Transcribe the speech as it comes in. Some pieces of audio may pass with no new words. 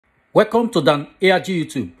Welcome to Dan ARG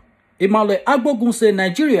YouTube. Emmanuel Agbogun say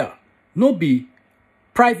Nigeria no be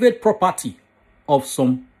private property of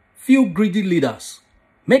some few greedy leaders.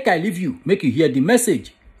 Make I leave you, make you hear the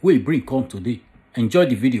message we bring come today. Enjoy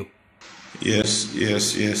the video. Yes.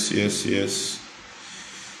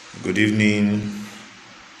 Good evening,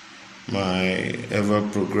 my ever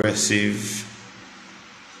progressive,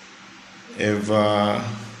 ever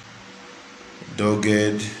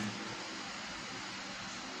dogged,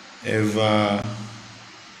 ever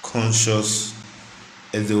conscious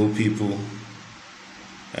Edo people.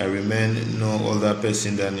 I remain no other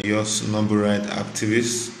person than yours number right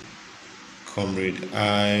activist, Comrade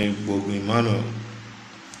I Bogu Emmanuel.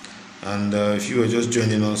 And if you are just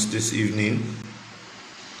joining us this evening,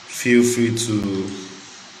 feel free to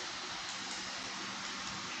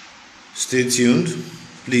stay tuned.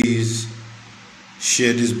 Please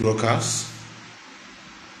share this broadcast.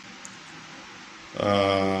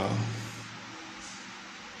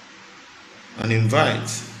 And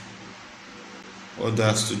invite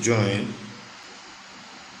others to join,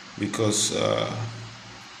 because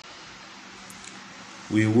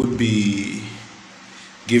we would be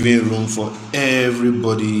giving room for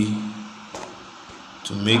everybody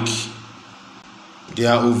to make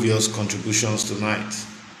their obvious contributions tonight.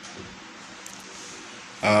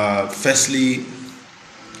 Firstly,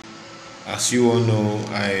 as you all know,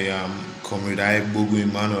 I am Comrade I Bogu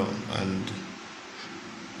Emmanuel, and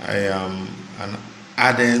I am an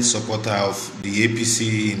ardent supporter of the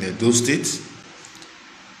APC in Edo State.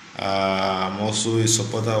 I'm also a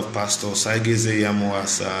supporter of Pastor Saigeze Iyamo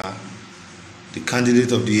as the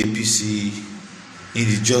candidate of the APC in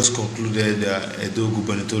the just concluded Edo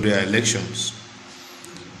gubernatorial elections.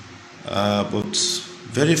 But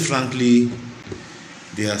very frankly,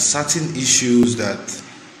 there are certain issues that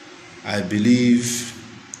I believe,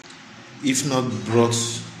 if not brought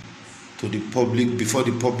to the public, before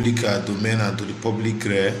the public domain and to the public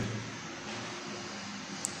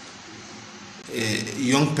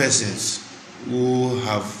young persons who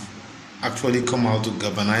have actually come out to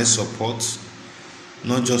galvanize support,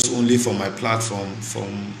 not just only for my platform,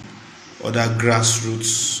 from other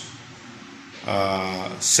grassroots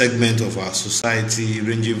segment of our society,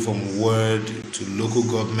 ranging from ward to local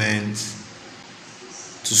government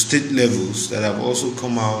to state levels, that have also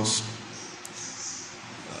come out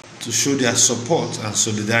to show their support and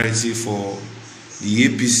solidarity for the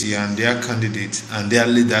APC and their candidate and their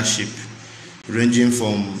leadership, ranging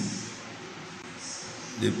from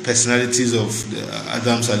the personalities of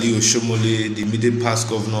Adams Ali Oshomole, the immediate past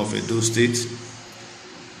governor of Edo State,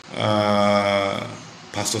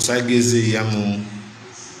 Pastor Saigeze Iyamo,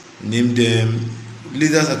 name them,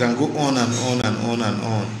 leaders that can go on and on and on and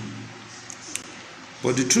on.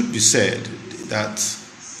 But the truth be said, that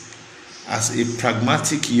as a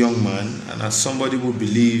pragmatic young man and as somebody who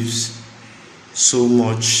believes so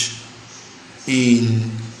much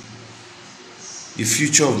in the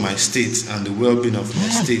future of my state and the well-being of my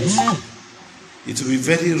state, it will be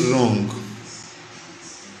very wrong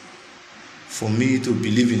for me to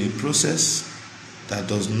believe in a process that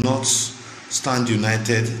does not stand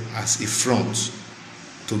united as a front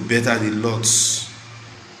to better the lots.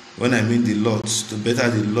 When I mean the lots, to better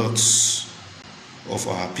the lots of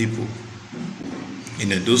our people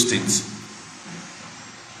in Edo State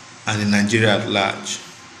and in Nigeria at large.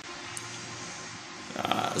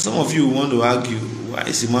 Some of you want to argue, why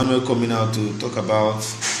is Emmanuel coming out to talk about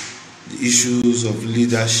the issues of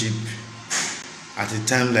leadership at a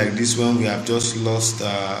time like this, when we have just lost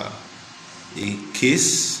a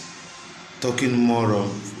case, talking more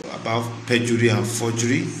about perjury and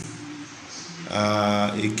forgery,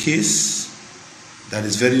 a case that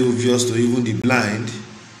is very obvious to even the blind.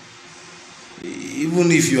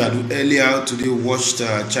 Even if you had earlier today watched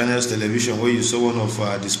Channels Television, where you saw one of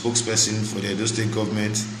the spokesperson for the Edo State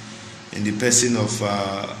government in the person of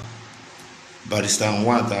Barrister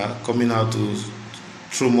Nwata, coming out to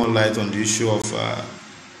throw more light on the issue of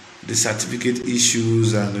the certificate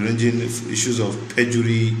issues and ranging issues of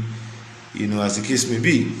perjury, you know, as the case may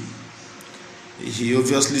be. He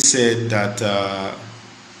obviously said that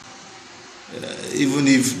even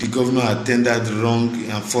if the governor had tendered wrong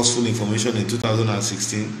and forceful information in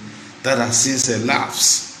 2016, that has since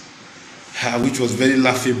elapsed, which was very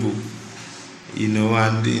laughable, you know.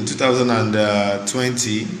 And in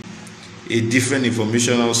 2020, a different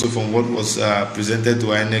information also from what was presented to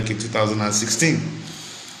INEC in 2016.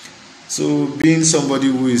 So, being somebody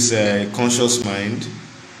who is a conscious mind,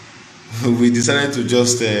 we decided to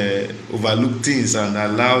just overlook things and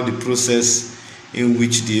allow the process in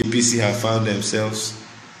which the APC have found themselves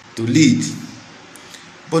to lead.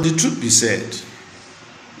 But the truth be said,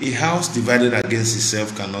 A house divided against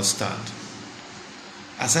itself cannot stand.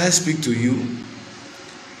 As I speak to you,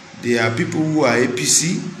 there are people who are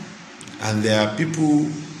APC, and there are people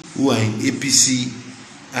who are in APC,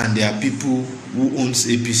 and there are people who owns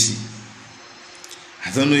APC.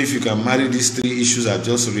 I don't know if you can marry these three issues I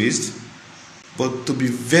just raised, but to be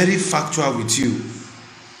very factual with you,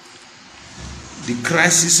 the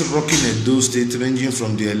crisis rocking Edo State, ranging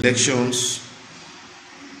from the elections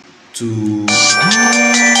to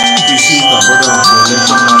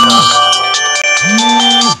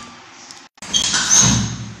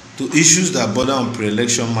issues that border on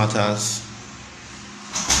pre-election matters,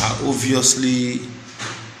 are obviously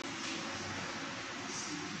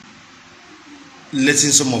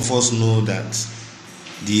letting some of us know that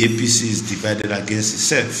the APC is divided against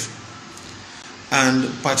itself.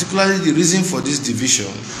 And particularly the reason for this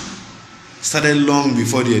division started long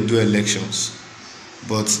before the Edo elections,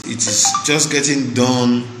 but it is just getting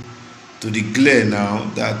done to the glare now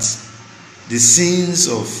that the scenes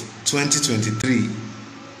of 2023,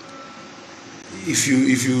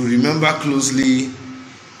 if you remember closely,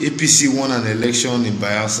 APC won an election in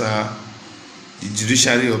Bayelsa. The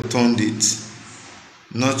judiciary overturned it,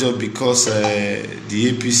 not just because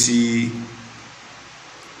the APC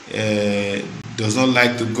does not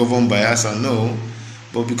like to govern Bayelsa, no,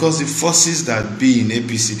 but because the forces that be in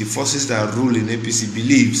APC, the forces that rule in APC,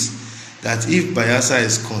 believes that if Bayelsa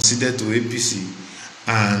is conceded to APC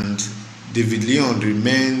and David Leon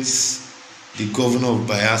remains the governor of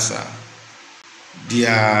Bayelsa,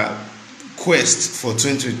 their quest for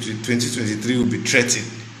 2023 will be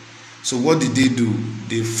threatened. So what did they do?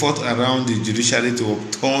 They fought around the judiciary to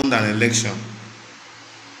overturn an election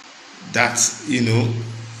that,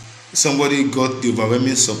 somebody got the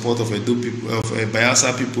overwhelming support of Edo people, of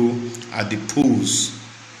Bayelsa people at the polls.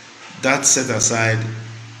 That set aside,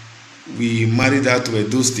 we married that to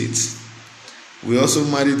Edo State. We also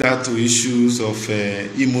married that to issues of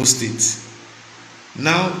Imo State.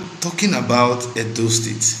 Now, talking about Edo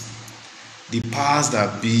State, the powers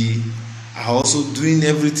that be are also doing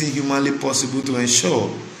everything humanly possible to ensure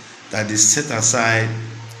that they set aside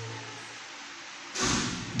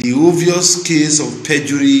the obvious case of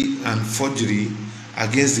perjury and forgery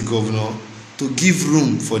against the governor to give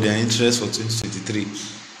room for their interest for 2023.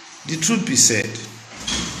 The truth be said,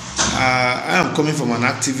 I am coming from an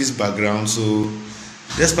activist background, so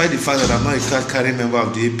despite the fact that I'm not a card-carrying member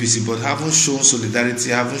of the APC, but haven't shown solidarity,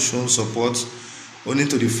 haven't shown support, owing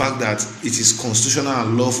to the fact that it is constitutional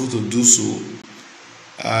and lawful to do so.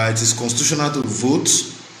 It is constitutional to vote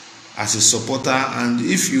as a supporter, and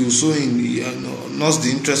if you so not the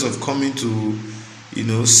interest of coming to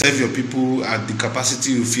serve your people at the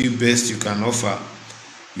capacity you feel best you can offer,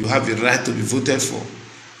 you have the right to be voted for.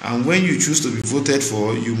 And when you choose to be voted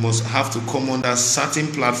for, you must have to come under certain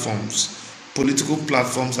platforms, political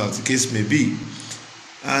platforms as the case may be.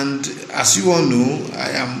 And as you all know,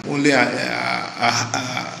 I am only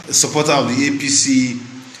a supporter of the APC,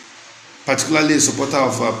 particularly a supporter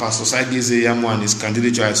of Pastor Saigeze Yamu and his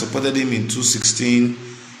candidature. I supported him in 2016,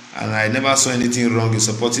 and I never saw anything wrong in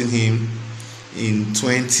supporting him in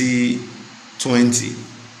 2020.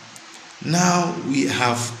 Now we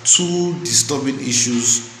have two disturbing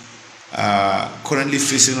issues currently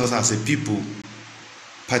facing us as a people,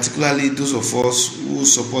 particularly those of us who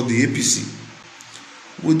support the APC.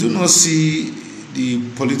 We do not see the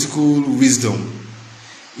political wisdom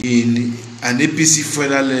in an APC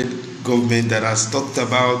federal-led government that has talked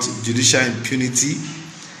about judicial impunity,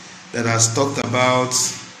 that has talked about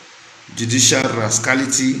judicial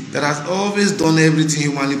rascality, that has always done everything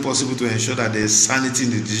humanly possible to ensure that there is sanity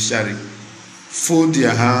in the judiciary, fold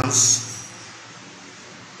their hands,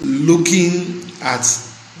 looking at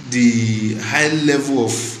the high level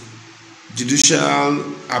of judicial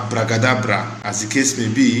abracadabra, as the case may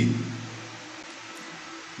be,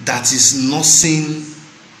 that is nursing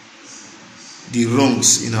the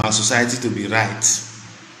wrongs in our society to be right.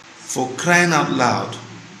 For crying out loud,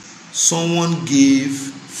 someone gave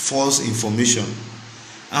false information,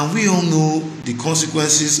 and we all know the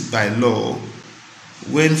consequences by law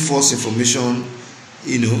when false information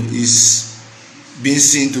is being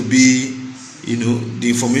seen to be the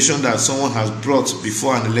information that someone has brought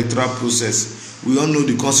before an electoral process. We all know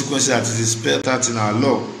the consequences that it is spelled out in our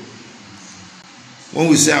law. When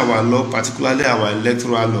we say our law, particularly our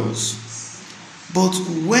electoral laws. But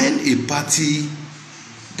when a party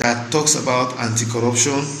that talks about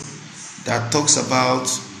anti-corruption, that talks about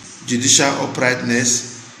judicial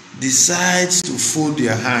uprightness, decides to fold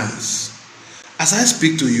their hands, as I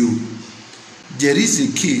speak to you, there is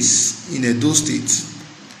a case in Edo State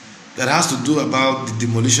that has to do about the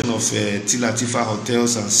demolition of Tilatifa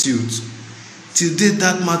hotels and suits, till date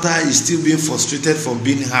that matter is still being frustrated from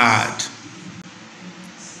being heard.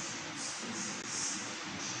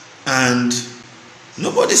 And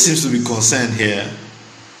nobody seems to be concerned here.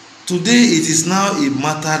 Today it is now a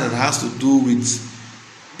matter that has to do with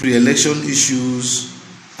pre-election issues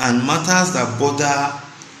and matters that border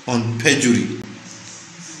on perjury.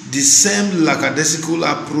 The same lackadaisical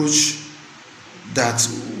approach that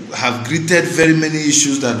have greeted very many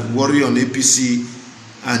issues that worry on APC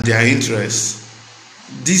and their interests.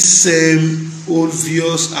 This same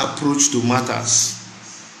obvious approach to matters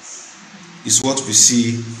is what we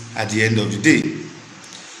see at the end of the day.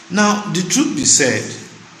 Now, the truth be said,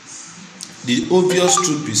 the obvious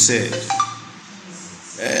truth be said,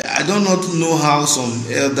 I do not know how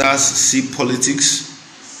some elders see politics,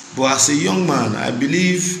 but as a young man, I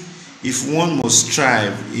believe if one must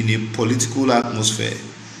strive in a political atmosphere,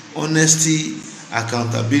 honesty,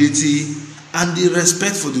 accountability, and the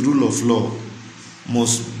respect for the rule of law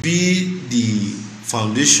must be the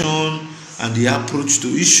foundation and the approach to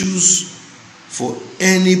issues for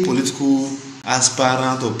any political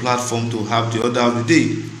aspirant or platform to have the order of the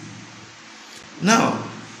day. Now,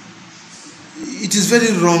 it is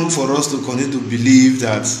very wrong for us to continue to believe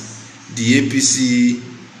that the APC,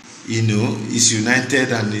 is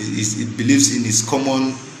united and it believes in its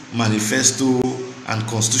common manifesto and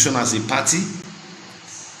constitution as a party.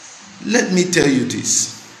 Let me tell you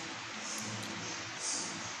this.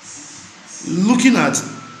 Looking at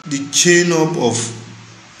the chain up of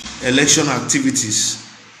election activities,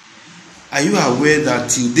 are you aware that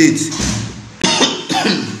till date,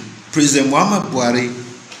 President Muhammad Buhari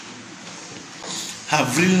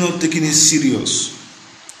have really not taken it serious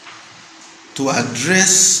to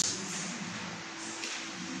address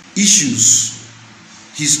issues,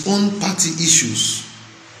 his own party issues?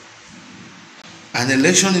 An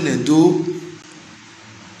election in Edo,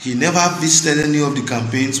 he never visited any of the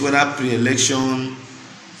campaigns, whether pre-election,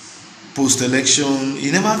 post-election.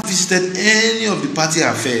 He never visited any of the party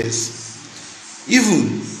affairs.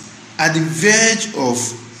 Even at the verge of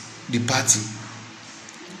the party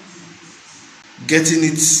getting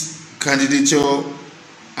its candidature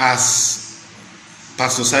as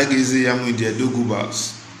Pastor Saige Izeyamu in the Edo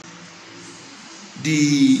Gubas,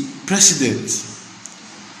 the president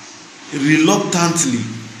reluctantly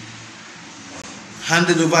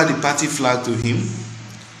handed over the party flag to him,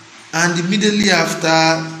 and immediately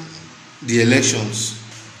after the elections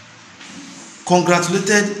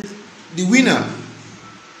congratulated the winner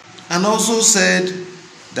and also said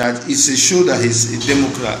that it's a show that he's a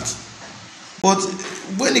Democrat. But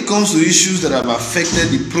when it comes to issues that have affected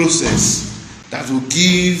the process that will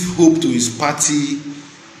give hope to his party,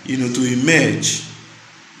 to emerge,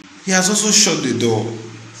 he has also shut the door.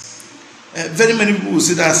 Very many people will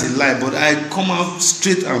say that's a lie, but I come out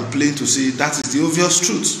straight and plain to say that is the obvious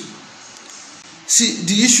truth. See,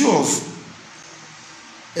 the issue of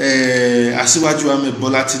Asiwaju Ahmed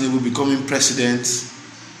Bola Tinubu becoming president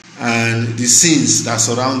and the scenes that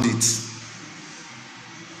surround it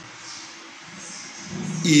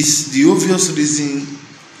is the obvious reason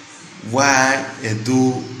why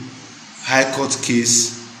Edo High Court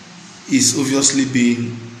case is obviously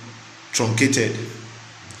being truncated.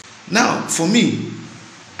 Now, for me,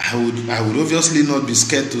 I would obviously not be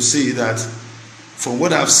scared to say that from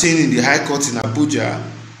what I've seen in the High Court in Abuja,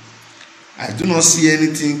 I do not see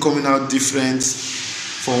anything coming out different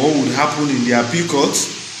from what would happen in the Appeal Court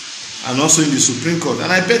and also in the Supreme Court.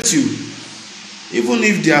 And I bet you, even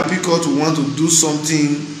if the Appeal Court will want to do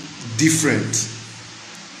something different,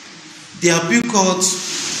 the Appeal Court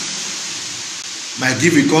might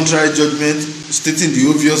give a contrary judgment stating the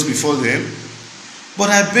obvious before them. But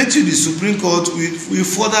I bet you the Supreme Court will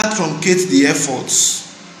further truncate the efforts.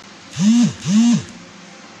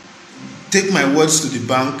 Take my words to the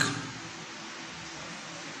bank.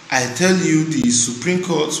 I tell you the Supreme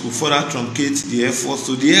Court will further truncate the efforts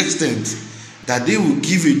to the extent that they will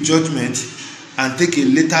give a judgment and take a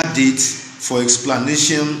later date for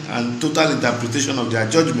explanation and total interpretation of their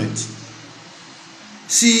judgment.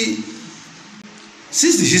 See,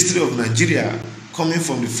 since the history of Nigeria, coming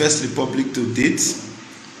from the First Republic to date,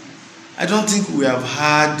 I don't think we have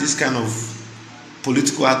had this kind of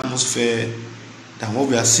political atmosphere than what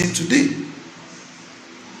we are seeing today.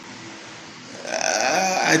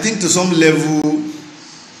 I think to some level,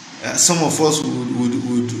 some of us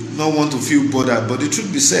would not want to feel bothered, but the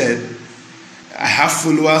truth be said, I have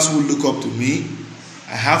followers who look up to me.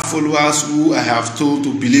 I have followers who I have told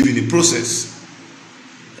to believe in the process.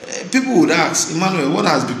 People would ask, Emmanuel, what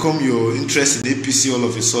has become your interest in APC all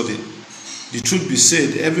of a sudden? the truth be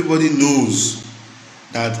said, everybody knows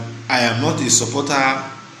that I am not a supporter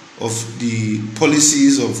of the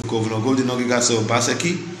policies of Governor Godwin Nogegase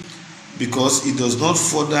Obaseki, because it does not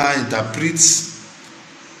further interpret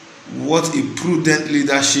what a prudent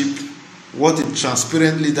leadership, what a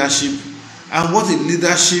transparent leadership, and what a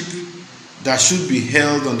leadership that should be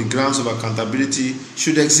held on the grounds of accountability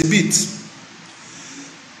should exhibit.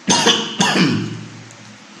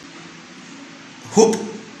 Hope,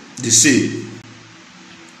 they say,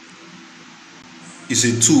 is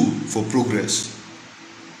a tool for progress.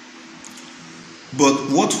 But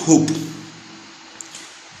what hope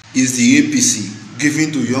is the APC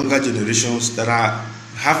giving to younger generations that are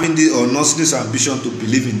having the or not this ambition to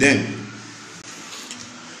believe in them?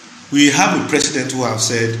 We have a president who have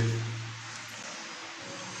said,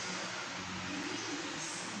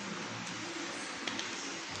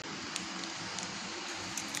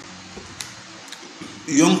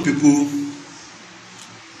 young people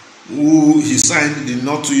who he signed the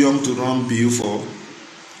Not Too Young to Run bill for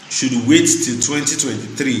should wait till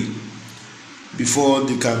 2023 before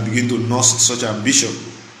they can begin to nurse such ambition.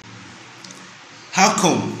 How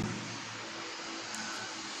come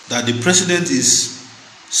that the president is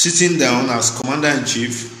sitting down as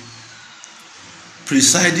commander-in-chief,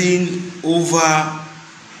 presiding over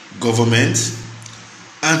government,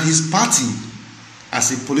 and his party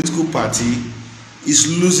as a political party is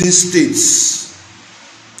losing states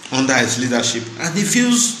under his leadership, and he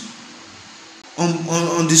feels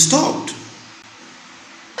undisturbed?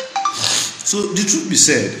 So the truth be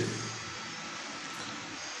said,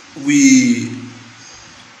 I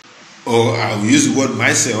will use the word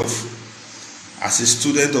myself, as a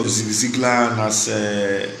student of Zig Ziglar and as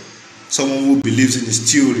someone who believes in his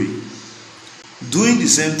theory, doing the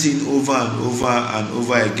same thing over and over and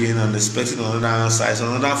over again and expecting another answer is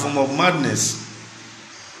another form of madness.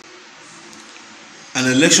 An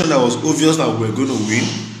election that was obvious that we were going to win,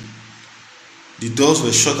 the doors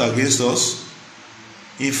were shut against us.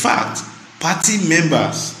 In fact, party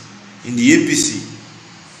members in the APC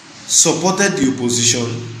supported the opposition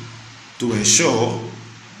to ensure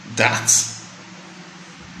that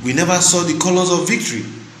we never saw the colors of victory.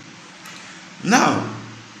 Now,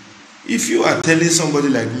 if you are telling somebody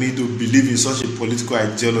like me to believe in such a political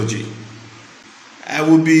ideology, I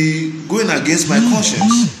will be going against my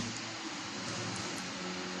conscience.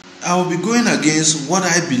 I will be going against what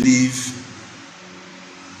I believe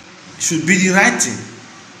should be the right thing.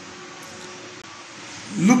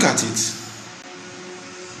 Look at it.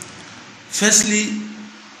 Firstly,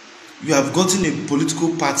 you have gotten a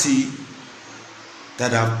political party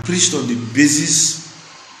that have preached on the basis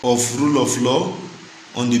of rule of law,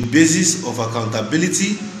 on the basis of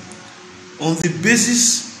accountability, on the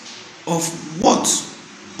basis of what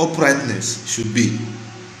uprightness should be.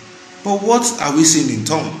 But what are we seeing in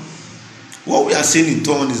turn? What we are seeing in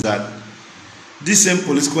turn is that this same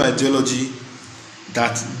political ideology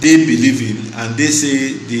that they believe in and they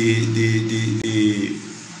say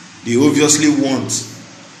they obviously want,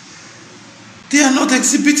 they are not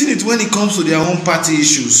exhibiting it when it comes to their own party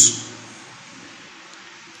issues.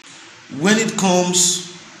 When it comes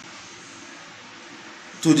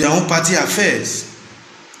to their own party affairs.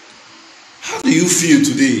 How do you feel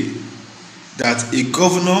today that a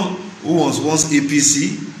governor who was once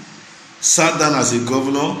APC sat down as a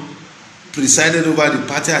governor, presided over the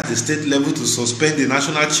party at the state level to suspend the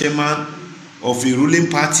national chairman of a ruling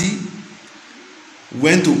party,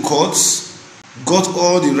 went to courts, got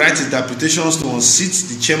all the right interpretations to unseat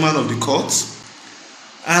the chairman of the court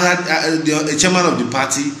and the chairman of the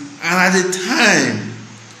party, and at the time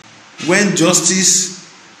when justice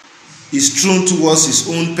is thrown towards his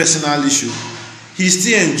own personal issue, he's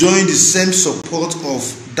still enjoying the same support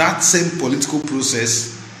of that same political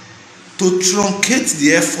process to truncate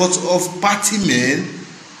the efforts of party men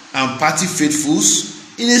and party faithfuls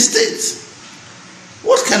in a state.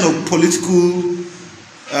 What kind of political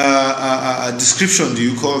description do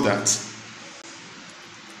you call that?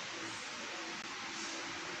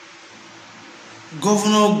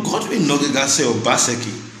 Governor Godwin Nogegase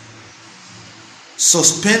Obaseki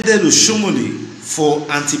suspended Oshomole for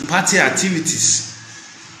anti-party activities.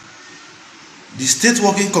 The State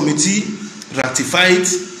Working Committee ratified.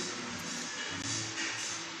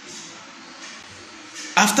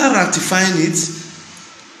 After ratifying it,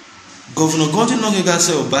 Governor Godwin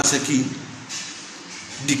Nogegase Obaseki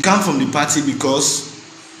decamped from the party because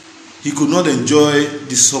he could not enjoy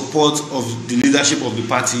the support of the leadership of the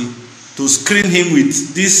party to screen him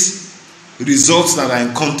with these results that are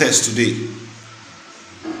in contest today.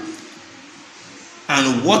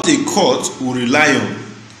 And what a court will rely on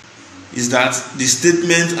is that the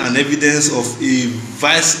statement and evidence of a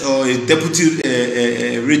vice or a deputy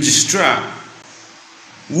registrar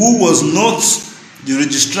who was not the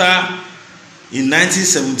registrar in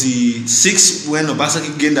 1976 when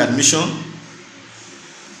Obaseki gained admission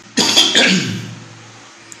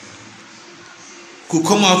could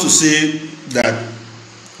come out to say that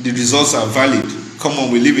the results are valid. Come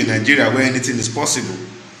on, we live in Nigeria where anything is possible.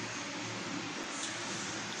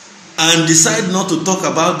 And decide not to talk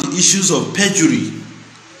about the issues of perjury,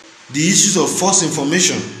 the issues of false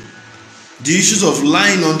information, the issues of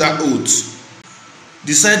lying under oath.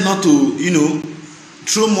 Decide not to,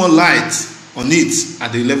 throw more light on it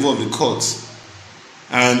at the level of the courts.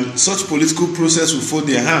 And such political process will fold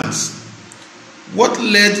their hands. What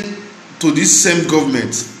led to this same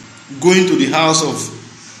government going to the house of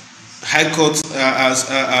high court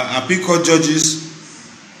appeal court judges,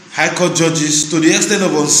 high court judges, to the extent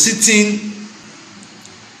of unseating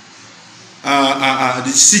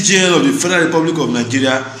the CJN of the Federal Republic of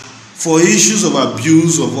Nigeria for issues of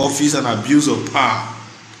abuse of office and abuse of power,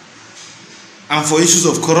 and for issues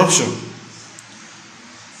of corruption?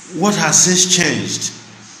 What has since changed?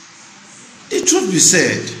 The truth be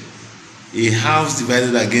said, a house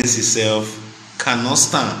divided against itself cannot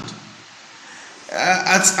stand.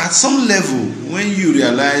 At some level, when you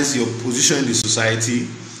realize your position in the society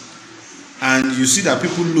and you see that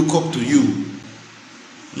people look up to you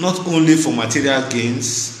not only for material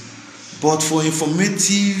gains but for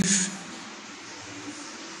informative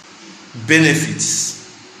benefits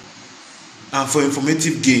and for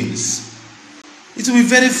informative gains, it will be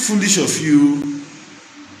very foolish of you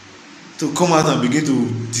to come out and begin to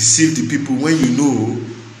deceive the people when you know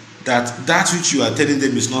that that which you are telling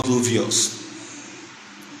them is not obvious.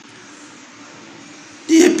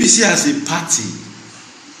 The APC as a party,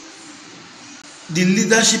 the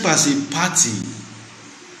leadership as a party,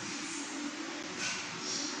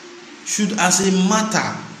 should as a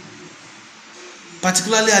matter,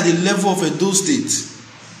 particularly at the level of Edo State,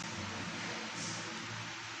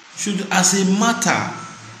 should as a matter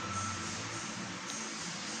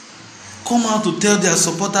come out to tell their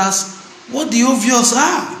supporters what the obvious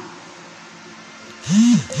are.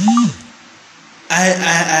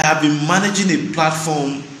 I have been managing a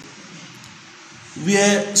platform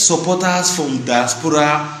where supporters from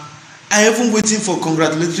diaspora are even waiting for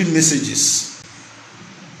congratulatory messages,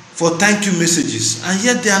 for thank you messages, and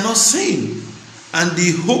yet they are not saying. And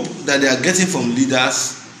the hope that they are getting from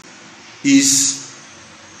leaders is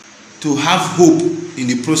to have hope in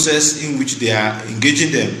the process in which they are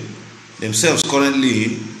engaging themselves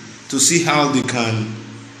currently, to see how they can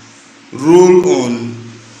roll on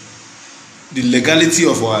the legality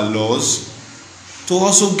of our laws to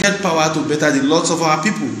also get power to better the lots of our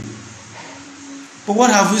people. But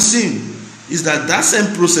what have we seen is that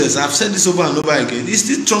same process, I've said this over and over again, is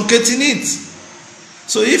still truncating it.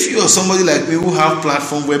 So if you are somebody like me who have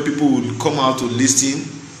platform where people will come out to listen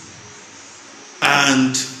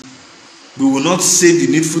and we will not say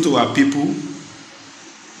the needful to our people,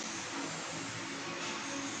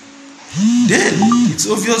 then it's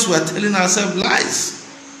obvious we are telling ourselves lies.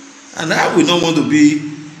 And I will not want to be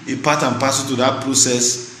a part and parcel to that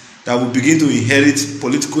process that will begin to inherit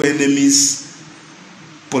political enemies,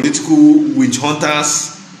 political witch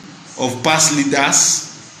hunters of past leaders,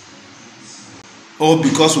 all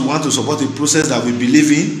because we want to support a process that we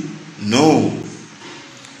believe in. No.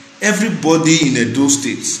 Everybody in Edo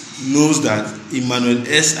State knows that Emmanuel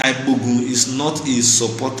S. Agbogun is not a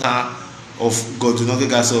supporter of Godwin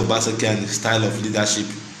Ogegase Obaseki and his style of leadership.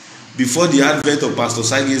 Before the advent of Pastor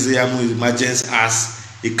Sagi Ezeyamu's emergence as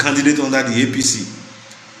a candidate under the APC,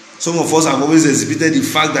 some of us have always exhibited the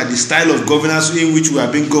fact that the style of governance in which we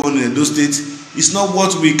are being governed in Edo State is not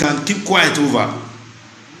what we can keep quiet over.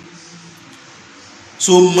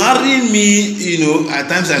 So marrying me, at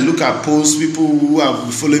times I look at posts, people who have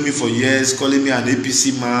been following me for years, calling me an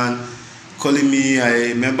APC man, calling me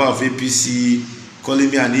a member of APC, calling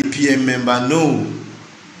me an EPM member. No.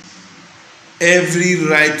 Every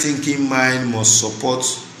right-thinking mind must support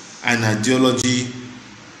an ideology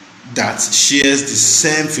that shares the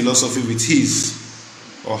same philosophy with his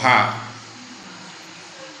or her.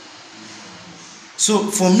 So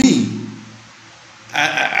for me,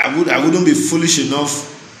 I wouldn't be foolish enough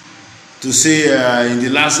to say in the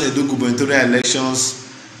last Edo gubernatorial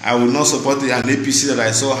elections I would not support an APC that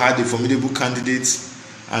I saw had a formidable candidate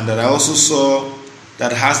and that I also saw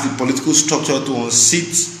that has the political structure to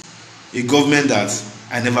unseat a government that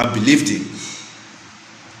I never believed in.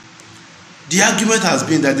 The argument has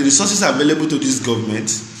been that the resources available to this government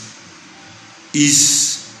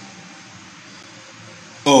is,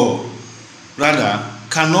 or rather,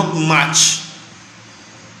 cannot match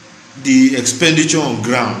the expenditure on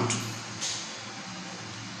ground.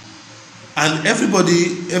 And every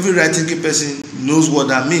right-thinking person knows what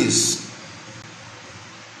that means.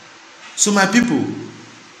 So my people,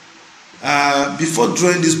 before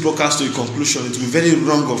drawing this broadcast to a conclusion, it will be very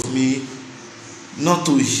wrong of me not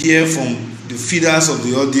to hear from the feeders of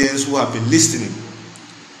the audience who have been listening,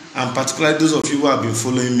 and particularly those of you who have been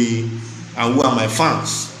following me and who are my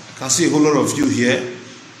fans. I can see a whole lot of you here.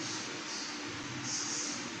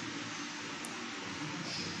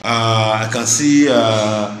 I can see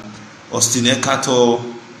Austin Ekato,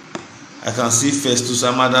 I can see Festus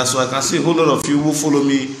Amada, so I can see a whole lot of you who follow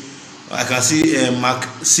me. I can see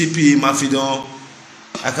CP Mafidon,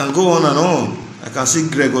 I can go on and on. I can see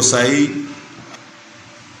Greg Osai.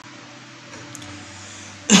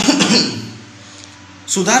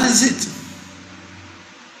 So that is it.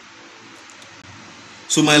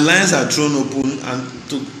 So my lines are thrown open, and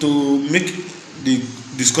to make the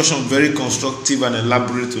discussion very constructive and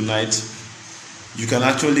elaborate tonight, you can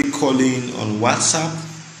actually call in on WhatsApp.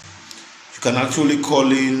 You can actually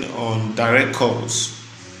call in on direct calls.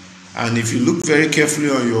 And if you look very carefully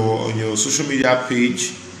on your social media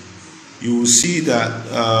page, you will see that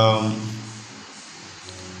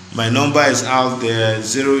my number is out there,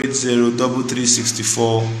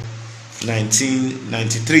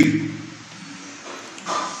 080-3364-1993.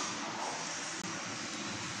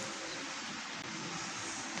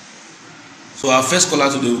 So our first caller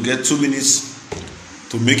today will get 2 minutes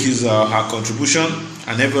to make her contribution,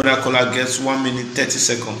 and every other caller gets 1 minute 30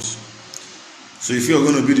 seconds. So if you're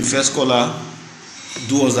going to be the first caller,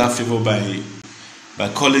 do us that favor by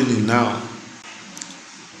calling in now,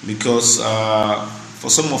 because for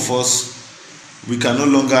some of us, we can no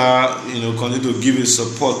longer continue to give a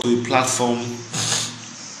support to a platform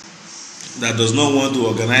that does not want to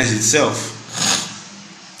organize itself.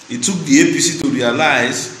 It took the APC to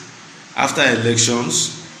realize after elections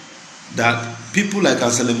that people like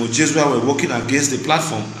Anselmo Jesua were working against the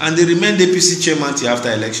platform, and they remained APC chairman till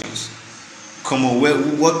after elections. Come on,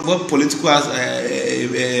 what political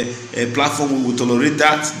platform will tolerate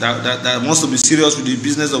that wants to be serious with the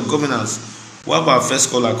business of governance? What about first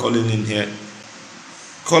caller calling in here?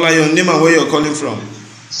 Caller, your name and where you're calling from?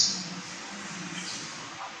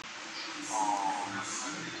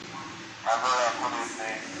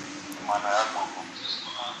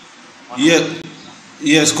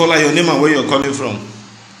 Yes, caller, your name and where you're calling from?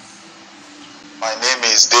 My name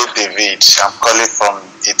is Dave David. I'm calling from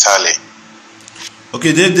Italy.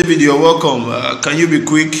 Okay, Dave David, you're welcome. Can you be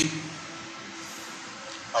quick?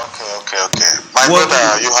 Okay. My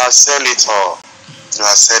brother, you have said it all.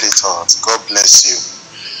 God bless you.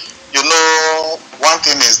 You know, one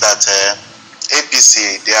thing is that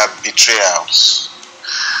APC, they are betrayals.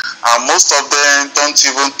 And most of them don't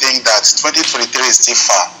even think that 2023 is still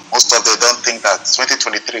far. Most of them don't think that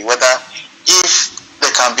 2023, whether if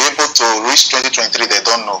they can be able to reach 2023, they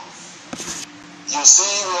don't know. You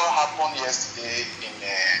see what happened yesterday in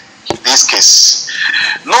this case.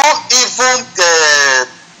 Not even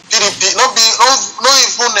PDP, not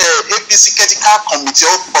even APC critical committee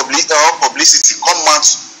or publicity come and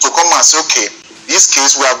say, okay, this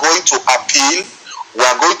case we are going to appeal, we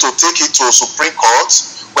are going to take it to Supreme Court,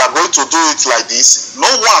 we are going to do it like this.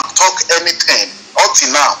 No one talk anything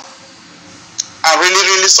until now. I'm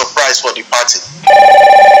really surprised for the party.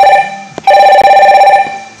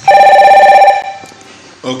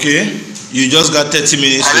 Okay, you just got 30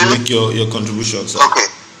 minutes to make your contribution, sir. Okay.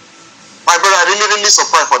 My brother, I'm really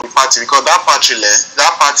surprised for the party, because that party,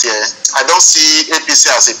 I don't see APC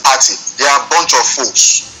as a party. They are a bunch of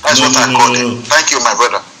fools. That's what I call them. Thank you, my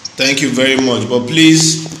brother. Thank you very much. But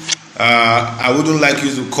please, I wouldn't like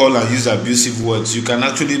you to call and use abusive words. You can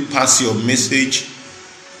actually pass your message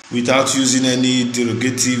without using any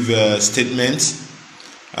derogative statements.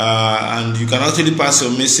 And you can actually pass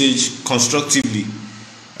your message constructively.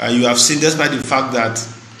 You have seen, despite the fact that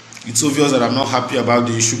it's obvious that I'm not happy about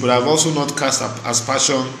the issue, but I've also not cast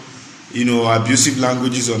aspersion, abusive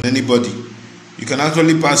languages on anybody. You can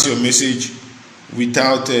actually pass your message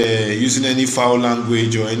without using any foul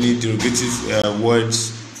language or any derogative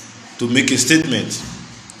words to make a statement.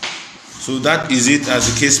 So that is it, as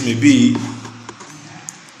the case may be.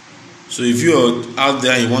 So if you're out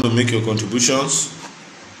there and you want to make your contributions,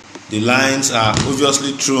 the lines are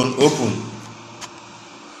obviously thrown open.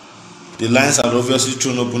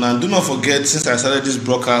 And do not forget, since I started this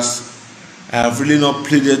broadcast, I have really not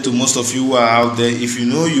pleaded to most of you who are out there. If you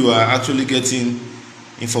know you are actually getting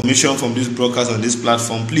information from this broadcast on this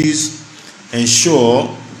platform, please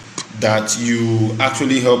ensure that you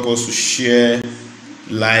actually help us to share,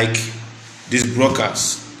 like this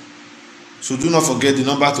broadcast. So do not forget the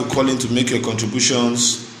number to call in to make your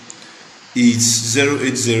contributions. It's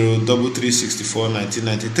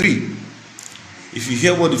 080-3364-1993. If you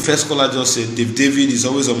hear what the first caller just said, Dave David is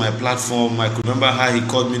always on my platform. I could remember how he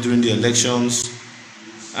called me during the elections,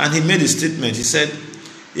 and he made a statement. He said,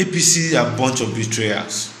 APC are a bunch of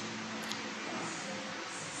betrayers.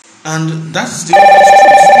 And that's the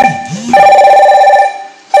honest truth.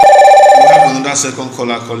 We have another second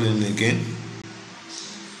caller calling again.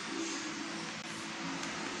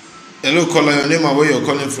 Hello, caller, your name and where you're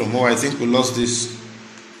calling from. Oh, I think we lost this.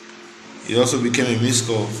 It also became a missed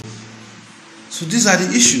call. So these are the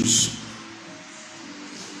issues.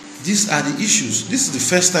 These are the issues. This is the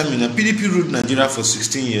first time in a PDP ruled Nigeria for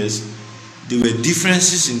 16 years. There were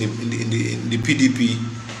differences in the PDP,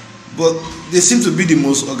 but they seem to be the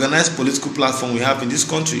most organized political platform we have in this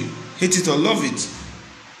country. Hate it or love it.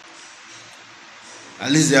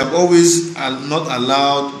 At least they have always not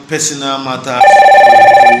allowed personal matters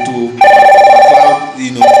to cloud,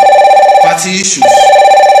 party issues.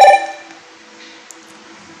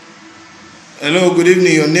 Hello, good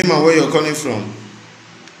evening. Your name and where you're calling from?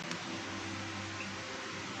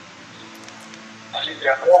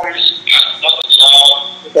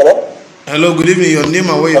 Hello? Hello, good evening. Your name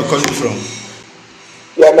and where you're calling from?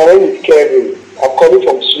 Yeah, my name is Kevin. I'm calling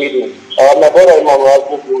from Sweden. My brother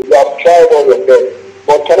Emmanuel, you have tried all your best.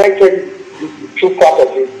 But can I tell you the true part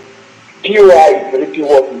of it? POI is really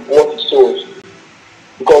what it shows.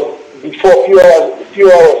 Because before POI was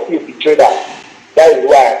still betrayed us. That is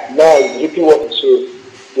why now it's really what it shows.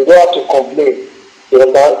 You don't have to complain.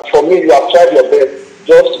 For me, you have tried your best.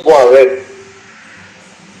 Just go and rest.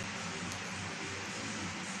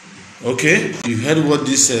 Okay, you heard what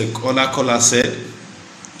this caller said.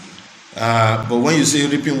 But when you say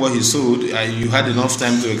reaping what he sowed, you had enough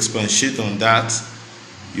time to expatiate on that.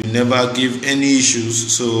 You never gave any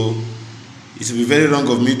issues, so it will be very wrong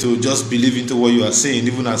of me to just believe into what you are saying,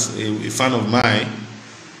 even as a fan of mine.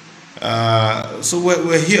 So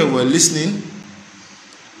we're here, we're listening.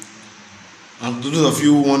 And those of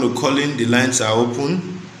you who want to call in, the lines are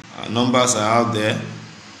open, our numbers are out there.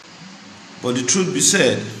 But the truth be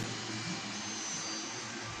said,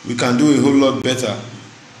 we can do a whole lot better.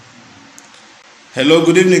 Hello,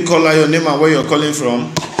 good evening, caller. Your name and where you're calling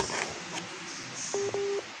from?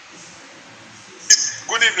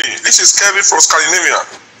 Good evening. This is Kevin from Scandinavia.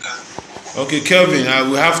 Okay, Kelvin.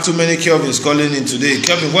 We have too many Kelvins calling in today.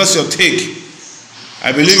 Kelvin, what's your take?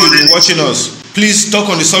 I believe you've been watching us. Please talk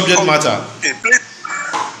on the subject matter. Okay, please.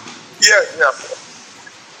 Yeah.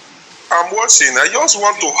 I'm watching. I just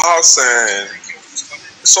want to ask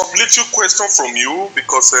some little question from you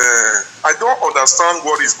because I don't understand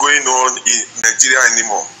what is going on in Nigeria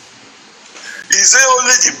anymore. Is it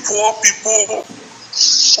only the poor people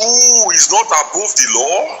who is not above the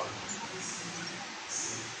law?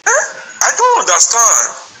 I don't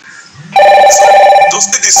understand. So,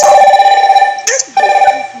 just take this out.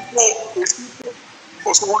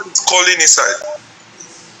 Someone is calling inside.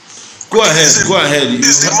 Go ahead.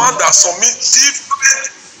 This is the man that submit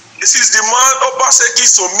different. This is the man Obaseki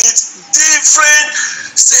submit different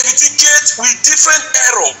certificates with different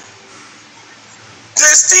error.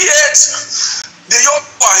 They still yet they all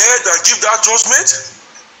go ahead and give that judgment.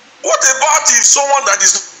 What about if someone that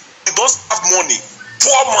doesn't have money,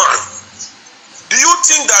 poor man? Do you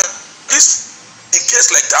think that this is a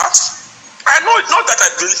case like that? I know it's not that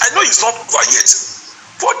I know it's not over yet,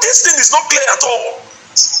 but this thing is not clear at all.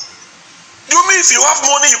 You mean if you have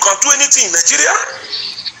money you can do anything in Nigeria?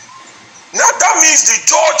 Now that means the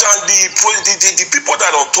judge and the people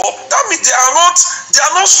that are on top, that means they are not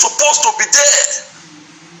supposed to be there.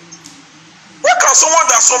 Why can someone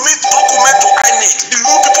that submit document to INEC, do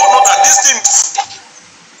you people know that this thing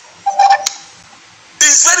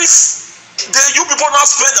is very you people now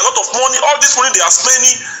spend a lot of money. All this money they are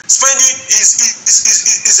spending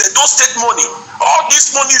is a those state money. All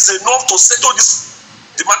this money is enough to settle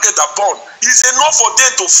the market that born. It's enough for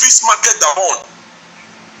them to fix market that born.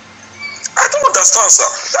 I don't understand, sir.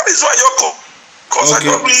 That is why you're called. Because okay. I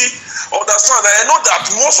don't really understand. I know that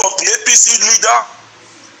most of the APC leader,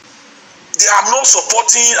 they are not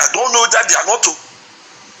supporting. I don't know that they are not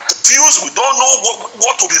confused. We don't know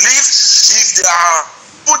what to believe. If they are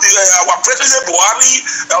our president Buhari,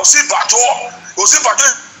 Osibajo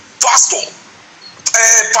pastor,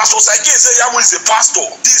 Pastor Saike Ezeyamu is a pastor.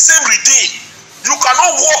 The same redeem. You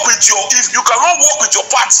cannot work with your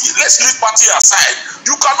party. Let's leave party aside.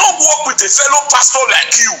 You cannot work with a fellow pastor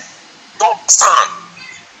like you. Don't understand.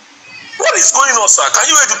 What is going on, sir? Can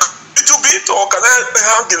you educate a little bit, or can I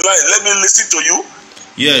hang the line? Let me listen to you.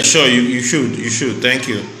 Yeah, sure. You should. Thank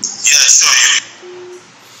you. Yeah, sure.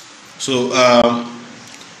 So I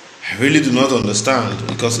really do not understand,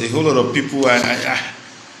 because a whole lot of people I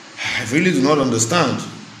really do not understand.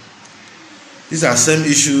 These are same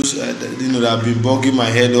issues that have been bugging my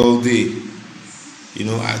head all day.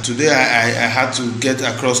 Today I had to get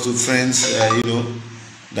across to friends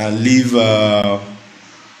that live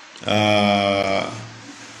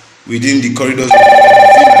within the corridors of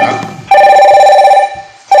Villa.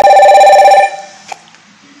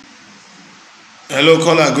 Hello,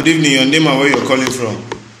 caller. Good evening. Your name and where you're calling from?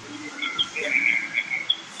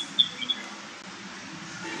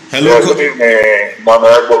 Hello. Yeah, good evening,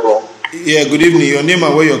 Manuel. Yeah, good evening. Your name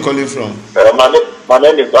and where you're calling from? My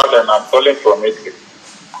name is Alan. I'm calling from Italy.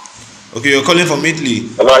 Okay, you're calling from Italy.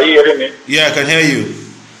 Hello, are you hearing me? Yeah, I can hear you.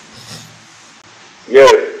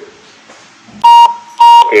 Yes.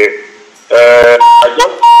 Okay.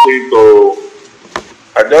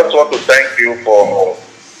 I just want to thank you for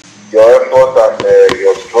your effort and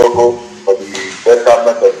your struggle for the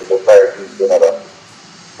betterment of the society in general.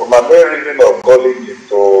 So my main reason of calling is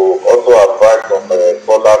to also advise some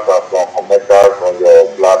callers and some commenters on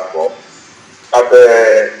your platform. And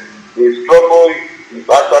the struggle is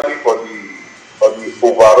actually for the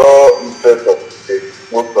overall interest of the state.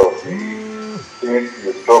 Most of the things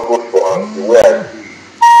you struggle for, the way I see,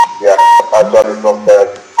 they are actually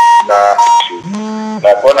sometimes issues.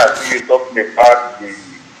 Like when I see you talking about the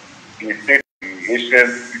state, the ancient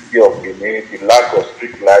city of Benin, the lack of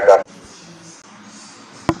street light.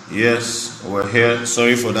 Yes, we're here.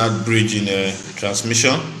 Sorry for that bridge in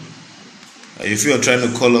transmission. If you are trying to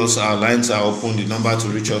call us, our lines are open. The number to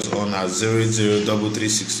reach us on at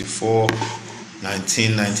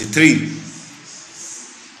 0033641993.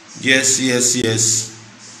 Yes.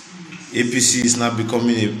 APC is now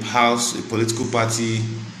becoming a political party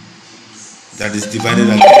that is divided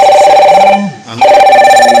against itself, and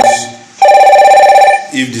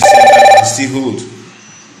if the center can still hold.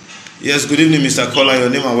 Yes, good evening, Mr. Caller. Your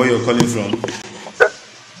name and where you're calling from?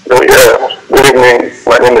 Oh, yeah. Good evening.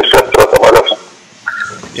 My name is Festus.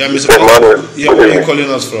 Yeah, Mr. Caller. Yeah, where are you calling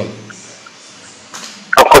us from?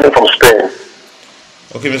 I'm calling from Spain.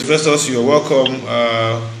 Okay, Mr. Festus, you're welcome.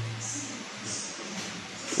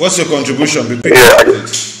 What's your contribution? Be quick about it.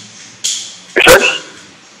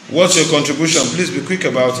 What's your contribution? Please be quick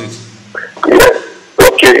about it. Yeah.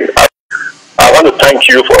 Okay. I want to thank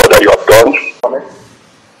you for all that you have done.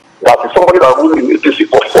 That is somebody that was in APC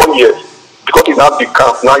for 4 years, because you now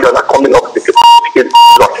become, now you're not coming up with a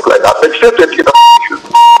something like that. But still,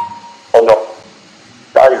 oh no,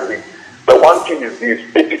 that is it. The one thing is this: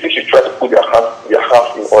 APC should try to put their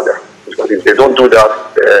house in order, because if they don't do that,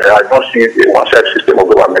 I don't see a one-side system of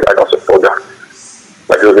government. I don't support that.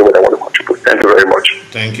 That is the way I want to contribute. Thank you very much.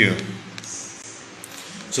 Thank you.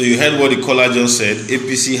 So you heard what the caller just said.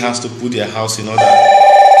 APC has to put their house in order.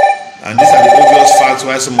 And these are the obvious facts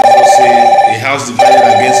why some of us say a house divided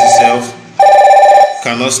against itself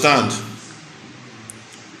cannot stand.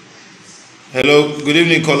 Hello, good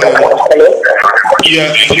evening, caller. Hello?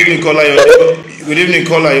 Yeah, good evening, caller. Good evening,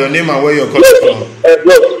 caller. Your name and where you're calling from? Yes,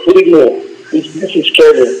 good evening. This is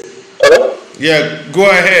Kevin. Hello? Yeah, go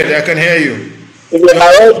ahead. I can hear you. I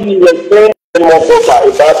heard you were saying more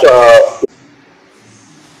about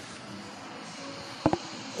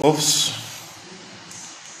Oops.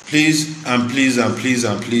 Please,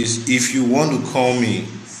 if you want to call me,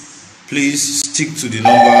 please stick to the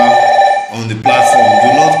number on the platform. Do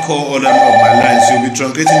not call other of my lines. You'll be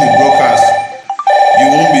truncating the broadcast. You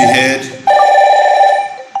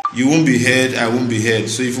won't be heard. I won't be heard.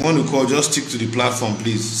 So if you want to call, just stick to the platform,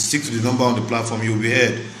 please. Stick to the number on the platform. You'll be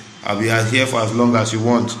heard. I'll be here for as long as you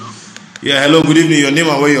want. Yeah, hello, good evening. Your name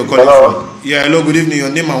and where you're calling from? Yeah, hello, good evening.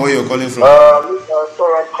 Your name and where you're calling from?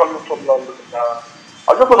 Sorry, I'm calling from London.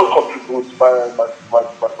 I just want to contribute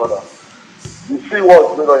my brother. You see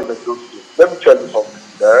what's going on in the country. Let me tell you something.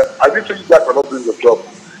 I didn't say you guys are not doing your job.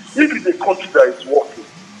 If it's a country that is working,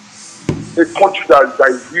 a country that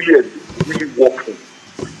is really working.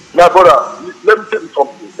 My brother, let me tell you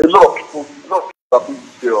something. A lot of people have been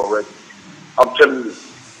there already. I'm telling you.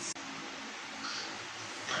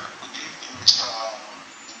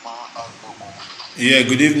 Yeah,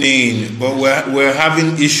 good evening. But we're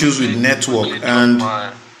having issues with network and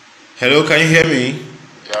hello, can you hear me?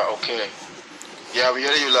 Yeah, okay. Yeah, we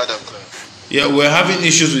hear you loud and clear. Yeah, we're having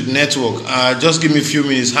issues with network. Just give me a few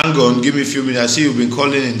minutes. Hang on, give me a few minutes. I see you've been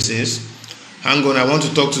calling in since. Hang on, I want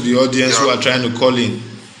to talk to the audience who are trying to call in.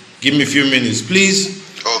 Give me a few minutes, please.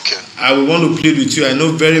 Okay. I will want to plead with you. I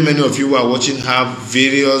know very many of you who are watching have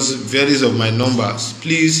various of my numbers.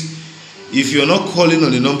 Please, if you're not calling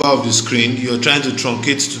on the number of the screen, you're trying to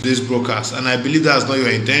truncate today's broadcast, and I believe that's not your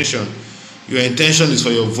intention. your intention is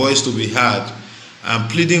for your voice to be heard. I'm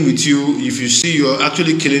pleading with you, if you see you're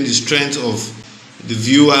actually killing the strength of the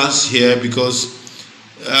viewers here, because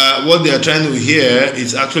what they are trying to hear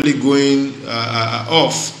is actually going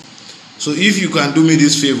off. So if you can do me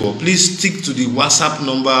this favor, please stick to the WhatsApp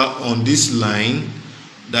number on this line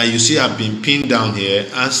that you see have been pinned down here,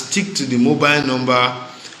 and stick to the mobile number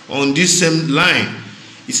on this same line.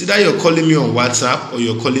 It's either you're calling me on WhatsApp or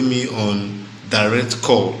you're calling me on direct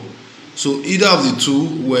call. So either of the two,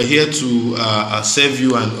 we're here to serve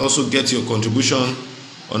you and also get your contribution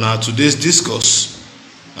on our today's discourse.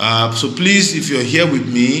 So please, if you're here with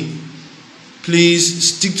me,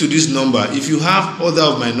 please stick to this number. If you have other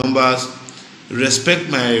of my numbers, respect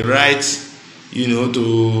my right,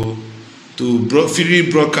 to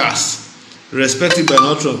free broadcast. Respect it by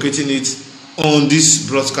not truncating it on this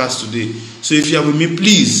broadcast today. So if you are with me,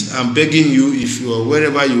 please, I'm begging you, if you are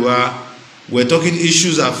wherever you are, we're talking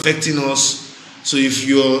issues affecting us. So if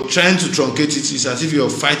you're trying to truncate it, it's as if you're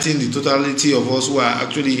fighting the totality of us who are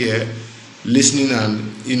actually here listening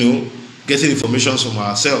and getting information from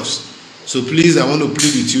ourselves. So please, I want to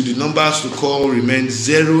plead with you. The numbers to call remain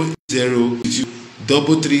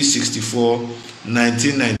 003364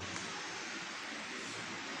 1990.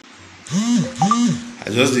 I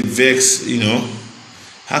just the vex,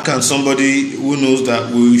 how can somebody who knows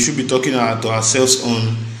that we should be talking to ourselves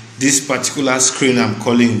on this particular screen I'm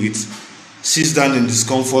calling with, sits down in this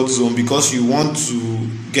comfort zone because you want to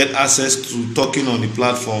get access to talking on the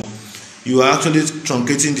platform? You are actually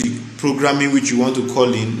truncating the programming which you want to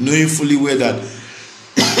call in, knowing fully well that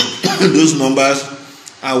those numbers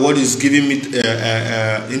are what is giving me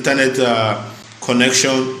internet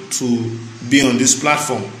connection to be on this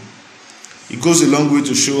platform. It goes a long way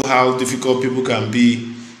to show how difficult people can be,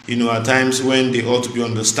 at times when they ought to be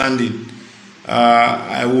understanding.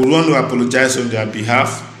 I would want to apologize on their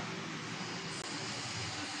behalf.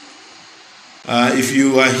 If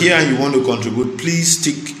you are here and you want to contribute, please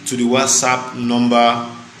stick to the WhatsApp number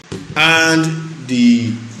and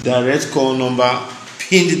the direct call number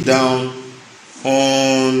pinned down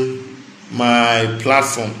on my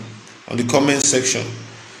platform on the comment section.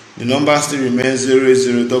 The number still remains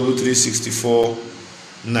 003364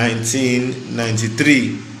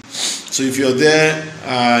 1993. So if you're there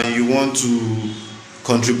and you want to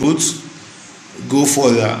contribute, go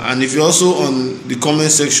further. And if you're also on the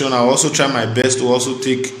comment section, I'll also try my best to also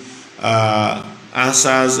take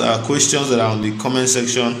answers, questions that are on the comment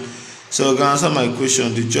section. So I can answer my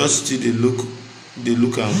question. They just see they look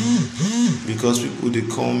because people they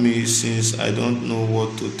call me since I don't know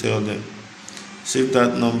what to tell them. Save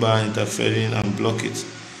that number interfering and block it.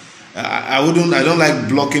 I don't like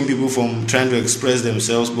blocking people from trying to express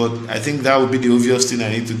themselves, but I think that would be the obvious thing I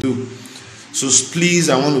need to do. So please,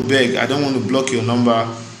 I want to beg, I don't want to block your number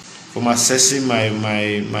from accessing my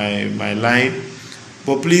line,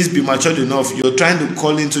 but please be matured enough. You're trying to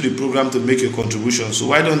call into the program to make your contribution, so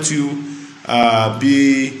why don't you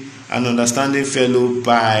be an understanding fellow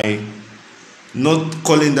by not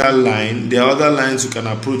calling that line. There are other lines you can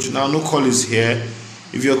approach. Now, no call is here.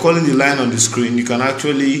 If you're calling the line on the screen, you can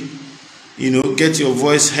actually get your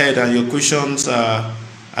voice heard and your questions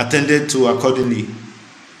attended to accordingly.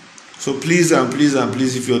 So please and please and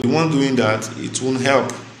please, if you're the one doing that, it won't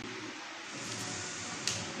help.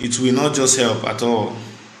 It will not just help at all.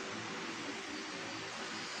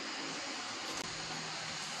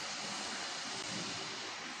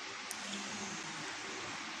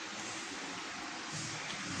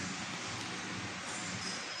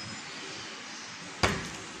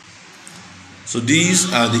 So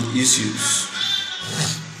these are the issues.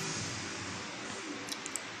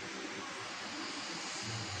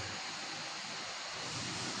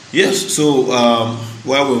 Yes, so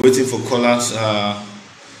while we're waiting for callers, I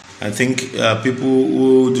think people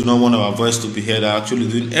who do not want our voice to be heard are actually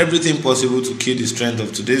doing everything possible to kill the strength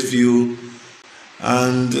of today's view,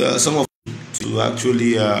 and some of them to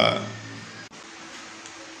actually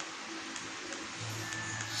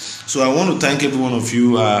so I want to thank every one of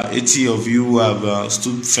you, 80 of you who have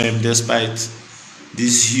stood firm despite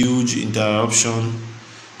this huge interruption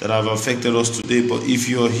that have affected us today. But if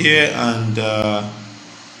you're here and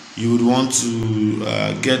you would want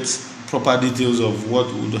to get proper details of what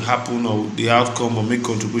would happen or the outcome or make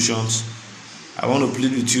contributions, I want to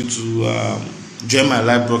plead with you to join my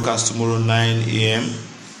live broadcast tomorrow 9 a.m.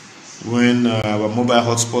 when our mobile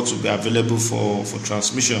hotspots will be available for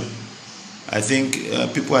transmission. I think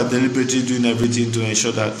people are deliberately doing everything to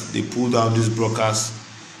ensure that they pull down this broadcast,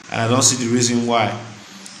 and I don't see the reason why.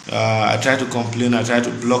 I try to complain, I try to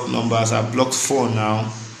block numbers. I blocked 4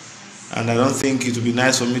 now, and I don't think it would be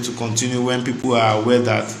nice for me to continue when people are aware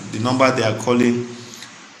that the number they are calling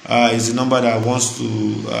is the number that wants to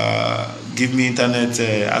give me internet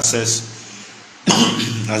access,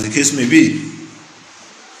 as the case may be.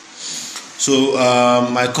 So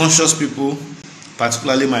my conscious people,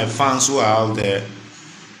 particularly my fans who are out there,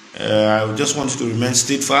 I just want you to remain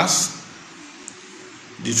steadfast.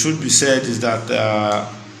 The truth be said is that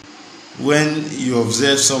when you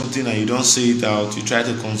observe something and you don't say it out, you try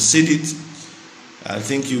to conceal it, I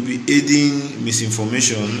think you'll be aiding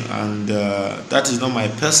misinformation, and that is not my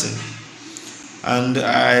person. And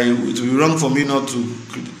it would be wrong for me not to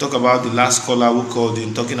talk about the last caller who called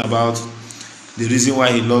in, talking about the reason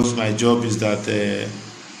why he loves my job is that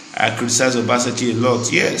I criticize Obaseki a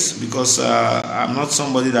lot. Yes, because I'm not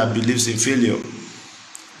somebody that believes in failure.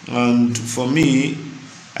 And for me,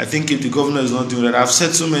 I think if the governor is not doing that, I've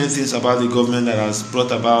said so many things about the government that has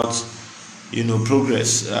brought about,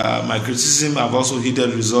 progress. My criticism have also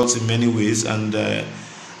yielded results in many ways, and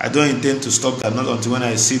I don't intend to stop that, not until when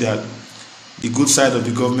I see that the good side of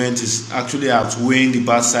the government is actually outweighing the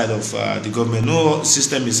bad side of the government. No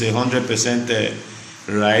system is 100%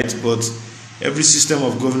 right, but every system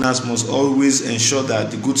of governance must always ensure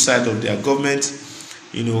that the good side of their government,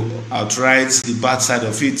 outrights the bad side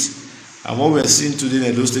of it. And what we're seeing today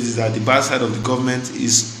in Edo State is that the bad side of the government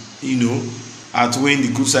is, outweighing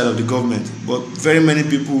the good side of the government. But very many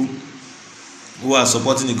people who are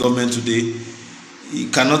supporting the government today,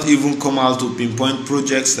 cannot even come out to pinpoint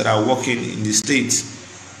projects that are working in the state.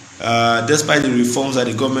 Despite the reforms that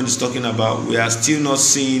the government is talking about, we are still not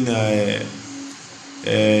seeing the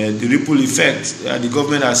ripple effect. The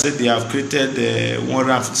government has said they have created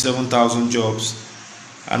 157,000 jobs,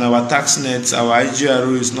 and our tax nets, our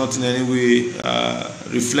IGRO is not in any way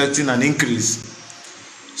reflecting an increase.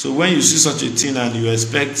 So when you see such a thing and you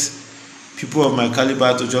expect people of my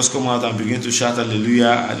caliber to just come out and begin to shout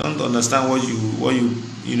hallelujah, I don't understand what you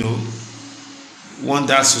want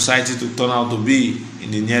that society to turn out to be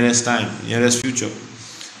in the nearest future.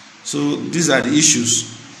 So these are the issues.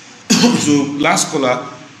 So last caller,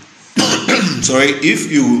 sorry, if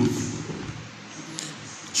you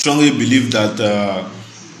strongly believe that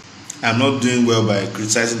I'm not doing well by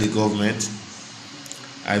criticizing the government,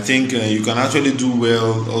 I think you can actually do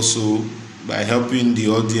well also by helping the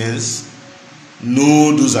audience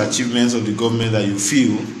know those achievements of the government that you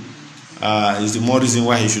feel is the more reason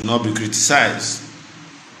why he should not be criticized.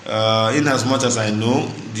 In as much as I know,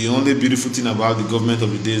 the only beautiful thing about the government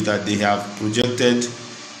of the day is that they have projected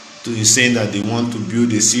to saying that they want to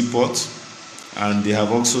build a seaport, and they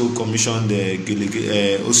have also commissioned the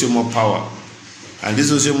Osimo Power. And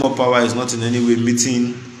this Osimo Power is not in any way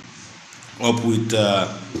meeting up with the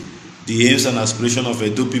aims and aspirations of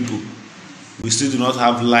Edo people. We still do not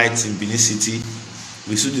have lights in Benin City.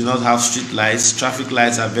 We still do not have street lights. Traffic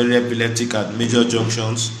lights are very epileptic at major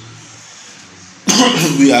junctions.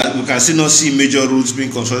 We can still not see major roads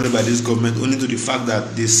being constructed by this government, only to the fact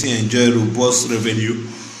that they still enjoy robust revenue.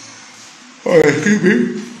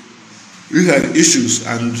 These are the issues,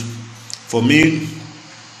 and for me,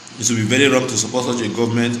 it would be very wrong to support such a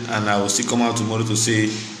government, and I will still come out tomorrow to say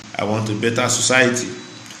I want a better society.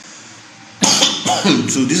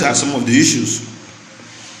 So these are some of the issues.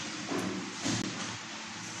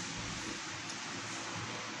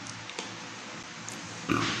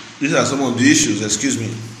 These are some of the issues, excuse me.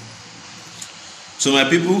 So my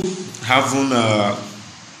people, haven't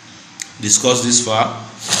discussed this far,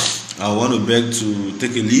 I want to beg to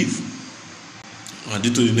take a leave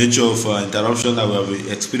due to the nature of interruption that we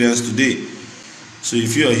have experienced today. So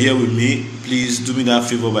if you are here with me, please do me that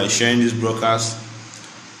favor by sharing this broadcast,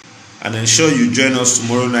 and ensure you join us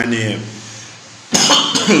tomorrow 9 a.m.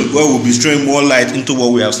 where we'll be throwing more light into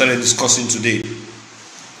what we have started discussing today.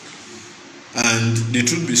 And the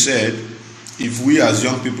truth be said, if we as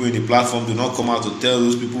young people in the platform do not come out to tell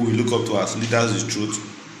those people we look up to as leaders the truth,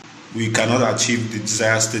 we cannot achieve the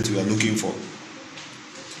desired state we are looking for.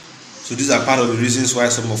 So these are part of the reasons why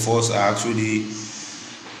some of us are actually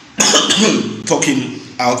talking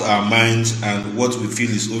out our minds, and what we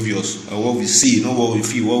feel is obvious, or what we see, not what we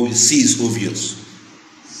feel. What we see is obvious.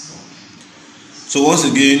 So once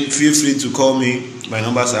again, feel free to call me. My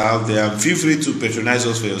numbers are out there. And feel free to patronize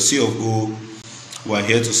us for your C of O. We are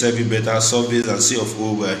here to serve you better. Surveys and C of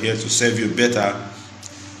O, we are here to serve you better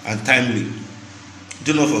and timely.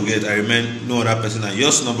 Do not forget, I remain no other person than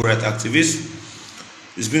your Snowball Right activist.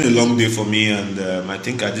 It's been a long day for me, and I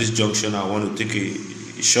think at this junction I want to take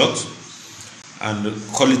a shot and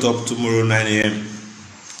call it up tomorrow 9 a.m.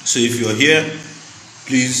 So if you're here,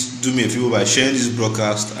 please do me a favor by sharing this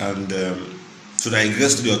broadcast, and so that it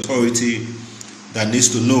gets to the authority that needs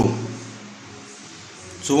to know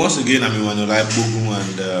So once again, I'm Emmanuel Agbogun,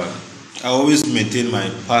 and I always maintain my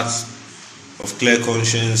path of clear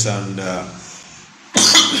conscience and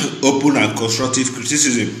open and constructive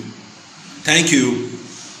criticism. Thank you,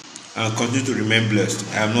 and continue to remain blessed.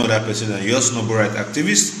 I am not that person than your snowball right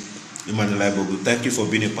activist, Emmanuel Agbogun. Thank you for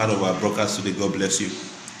being a part of our broadcast today. God bless you.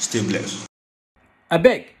 Stay blessed. I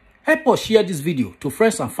beg, help us share this video to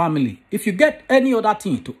friends and family. If you get any other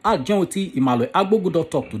thing to add join with Emmanuel Agbogun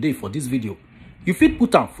talk today for this video, you fit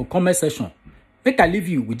put am for comment section. Make I leave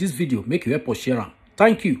you with this video, make you help us share am.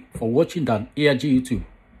 Thank you for watching Dan AIG YouTube.